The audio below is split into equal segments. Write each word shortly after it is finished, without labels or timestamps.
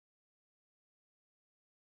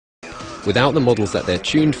Without the models that they're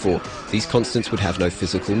tuned for, these constants would have no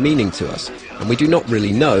physical meaning to us, and we do not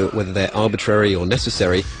really know whether they're arbitrary or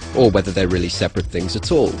necessary, or whether they're really separate things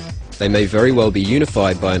at all. They may very well be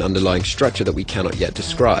unified by an underlying structure that we cannot yet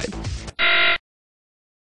describe.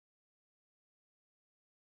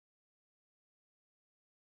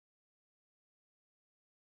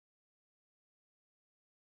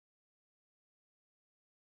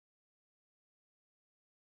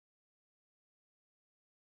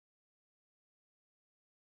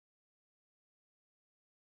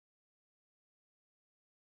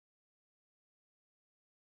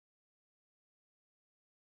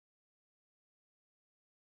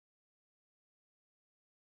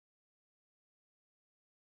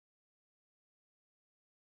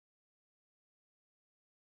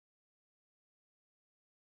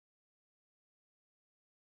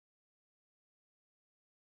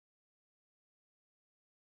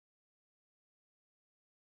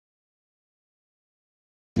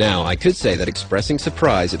 Now, I could say that expressing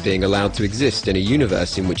surprise at being allowed to exist in a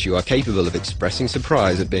universe in which you are capable of expressing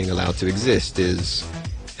surprise at being allowed to exist is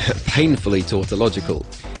painfully tautological.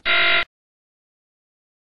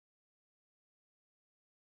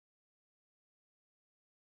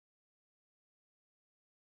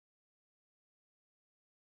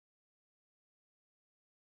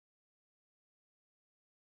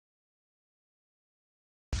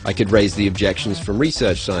 I could raise the objections from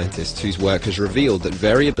research scientists whose work has revealed that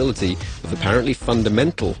variability of apparently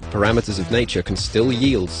fundamental parameters of nature can still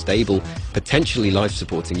yield stable, potentially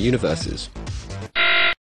life-supporting universes.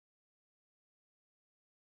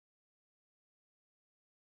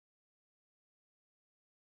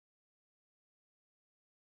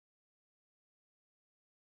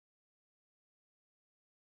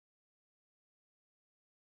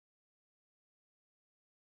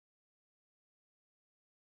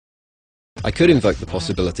 I could invoke the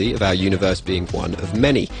possibility of our universe being one of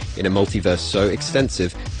many, in a multiverse so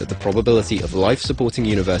extensive that the probability of life-supporting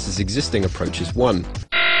universes existing approaches 1.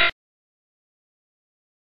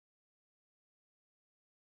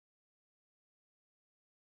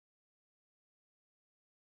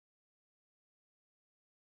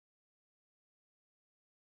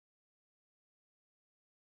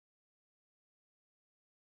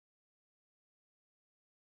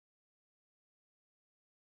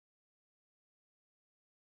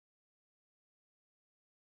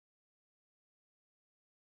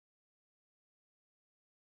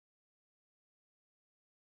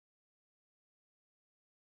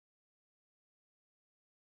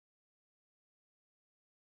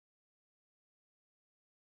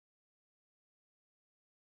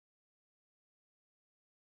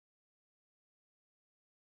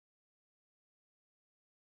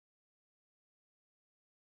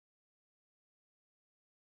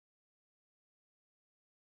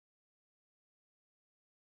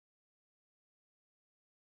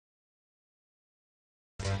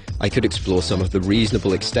 I could explore some of the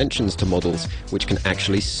reasonable extensions to models which can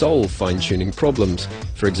actually solve fine-tuning problems,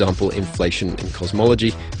 for example inflation in cosmology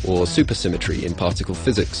or supersymmetry in particle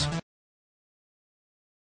physics.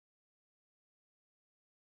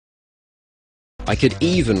 I could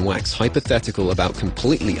even wax hypothetical about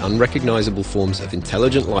completely unrecognizable forms of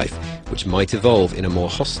intelligent life which might evolve in a more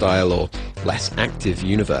hostile or less active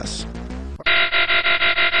universe.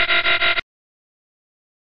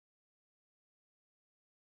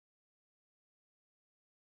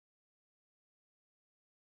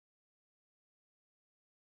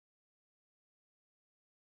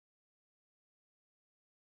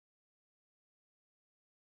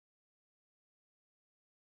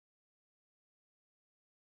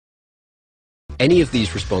 Any of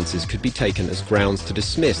these responses could be taken as grounds to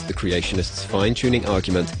dismiss the creationists' fine-tuning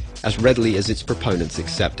argument as readily as its proponents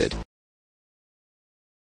accepted.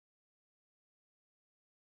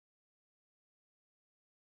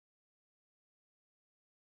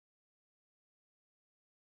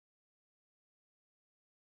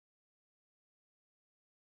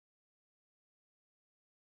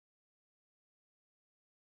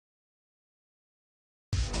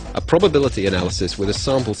 A probability analysis with a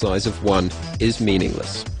sample size of 1 is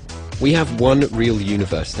meaningless. We have one real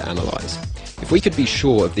universe to analyze. If we could be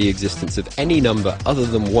sure of the existence of any number other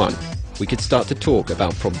than 1, we could start to talk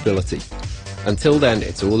about probability. Until then,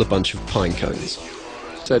 it's all a bunch of pine cones.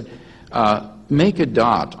 Said, make a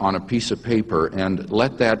dot on a piece of paper and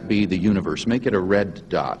let that be the universe. Make it a red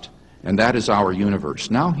dot, and that is our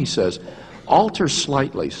universe. Now he says, alter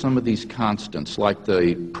slightly some of these constants, like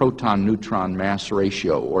the proton-neutron mass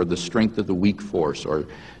ratio, or the strength of the weak force, or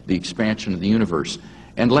the expansion of the universe,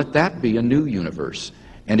 and let that be a new universe.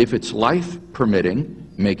 And if it's life permitting,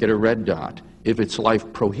 make it a red dot. If it's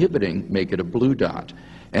life-prohibiting, make it a blue dot.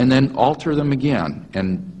 And then alter them again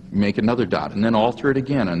and make another dot, and then alter it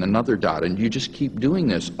again and another dot. And you just keep doing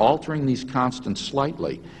this, altering these constants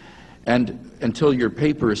slightly, and until your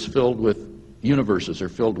paper is filled with universes or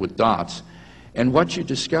filled with dots. And what you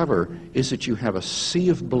discover is that you have a sea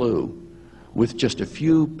of blue with just a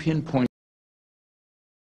few pinpoint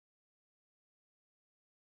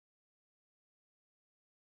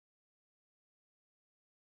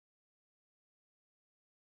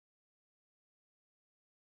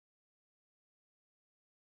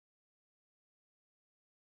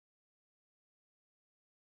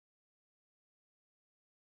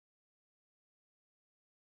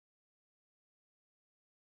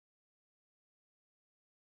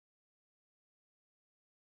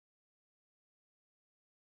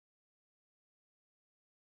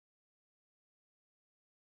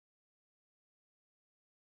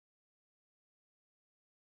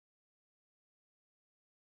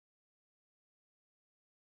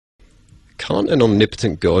Can't an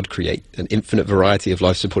omnipotent God create an infinite variety of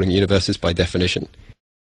life-supporting universes by definition?